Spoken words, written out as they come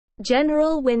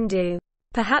General Windu.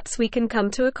 Perhaps we can come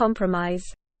to a compromise.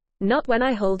 Not when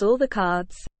I hold all the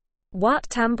cards. Wat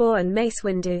Tambor and Mace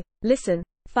Windu. Listen.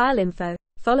 File info.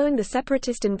 Following the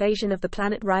separatist invasion of the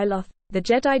planet Ryloth, the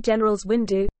Jedi generals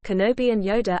Windu, Kenobi and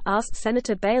Yoda asked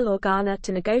Senator Bail Organa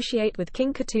to negotiate with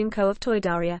King Katunko of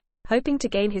Toydaria, hoping to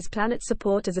gain his planet's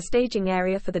support as a staging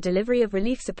area for the delivery of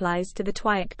relief supplies to the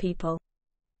Twi'ek people.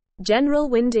 General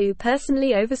Windu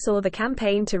personally oversaw the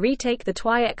campaign to retake the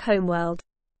Twi'ek homeworld.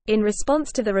 In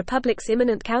response to the Republic's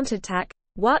imminent counterattack,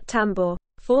 Wat Tambor,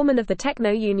 foreman of the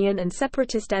Techno-Union and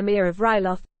separatist emir of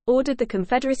Ryloth, ordered the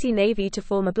Confederacy Navy to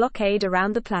form a blockade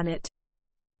around the planet.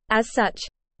 As such,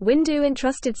 Windu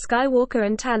entrusted Skywalker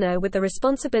and Tano with the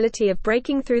responsibility of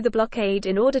breaking through the blockade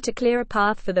in order to clear a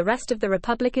path for the rest of the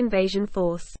Republic invasion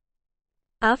force.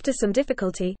 After some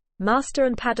difficulty, Master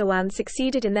and Padawan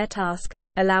succeeded in their task,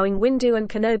 allowing Windu and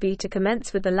Kenobi to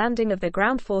commence with the landing of their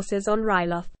ground forces on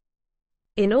Ryloth.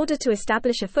 In order to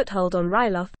establish a foothold on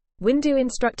Ryloth, Windu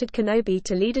instructed Kenobi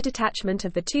to lead a detachment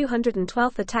of the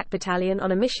 212th Attack Battalion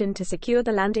on a mission to secure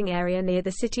the landing area near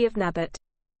the city of Nabot.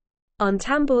 On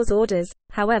Tambor's orders,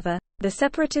 however, the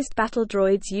separatist battle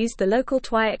droids used the local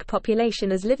Twi'ek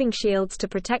population as living shields to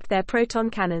protect their proton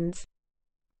cannons.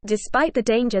 Despite the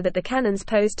danger that the cannons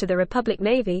posed to the Republic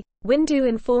Navy, Windu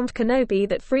informed Kenobi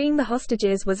that freeing the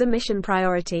hostages was a mission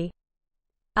priority.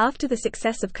 After the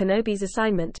success of Kenobi's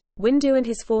assignment, Windu and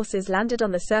his forces landed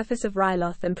on the surface of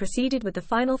Ryloth and proceeded with the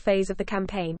final phase of the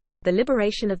campaign, the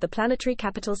liberation of the planetary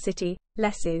capital city,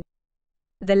 Lesu.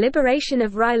 The liberation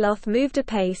of Ryloth moved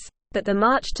apace, but the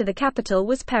march to the capital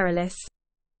was perilous.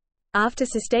 After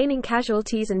sustaining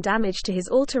casualties and damage to his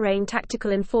all-terrain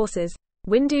tactical enforcers,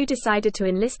 Windu decided to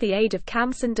enlist the aid of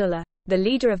Kam Syndulla, the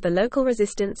leader of the local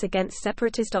resistance against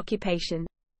separatist occupation.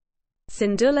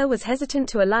 Syndulla was hesitant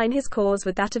to align his cause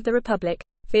with that of the Republic,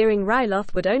 fearing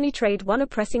Ryloth would only trade one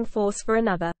oppressing force for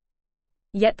another.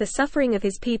 Yet the suffering of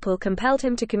his people compelled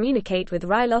him to communicate with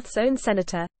Ryloth's own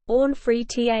senator, Orn Free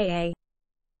Taa.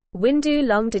 Windu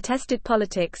long detested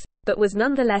politics, but was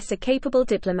nonetheless a capable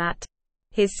diplomat.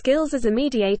 His skills as a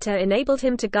mediator enabled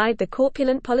him to guide the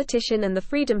corpulent politician and the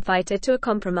freedom fighter to a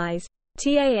compromise.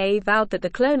 Taa vowed that the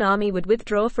clone army would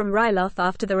withdraw from Ryloth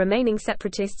after the remaining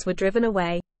separatists were driven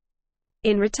away.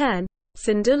 In return,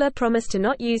 Syndulla promised to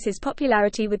not use his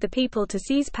popularity with the people to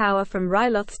seize power from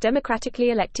Ryloth's democratically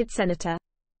elected senator.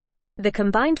 The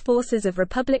combined forces of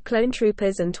Republic clone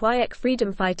troopers and Twi'ek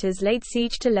freedom fighters laid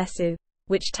siege to Lesu,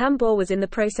 which Tambor was in the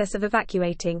process of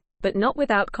evacuating, but not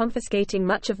without confiscating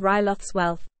much of Ryloth's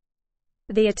wealth.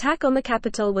 The attack on the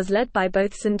capital was led by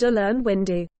both Syndulla and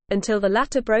Windu, until the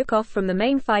latter broke off from the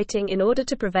main fighting in order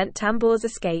to prevent Tambor's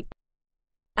escape.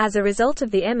 As a result of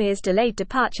the emir's delayed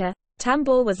departure,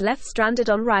 Tambor was left stranded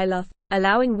on Ryloth,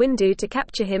 allowing Windu to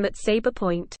capture him at Saber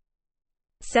Point.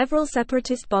 Several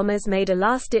separatist bombers made a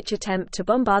last-ditch attempt to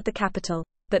bombard the capital,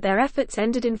 but their efforts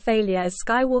ended in failure as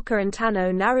Skywalker and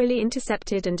Tano narrowly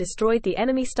intercepted and destroyed the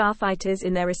enemy starfighters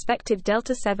in their respective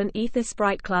Delta-7 Aether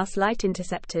Sprite-class light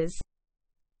interceptors.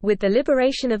 With the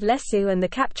liberation of Lesu and the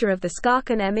capture of the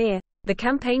Skarkan Emir, the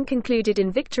campaign concluded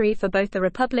in victory for both the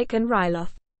Republic and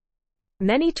Ryloth.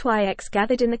 Many Twi'eks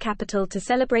gathered in the capital to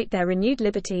celebrate their renewed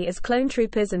liberty as clone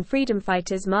troopers and freedom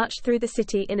fighters marched through the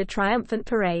city in a triumphant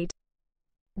parade.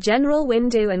 General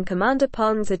Windu and Commander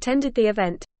Pons attended the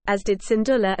event, as did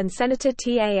Syndulla and Senator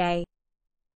Taa.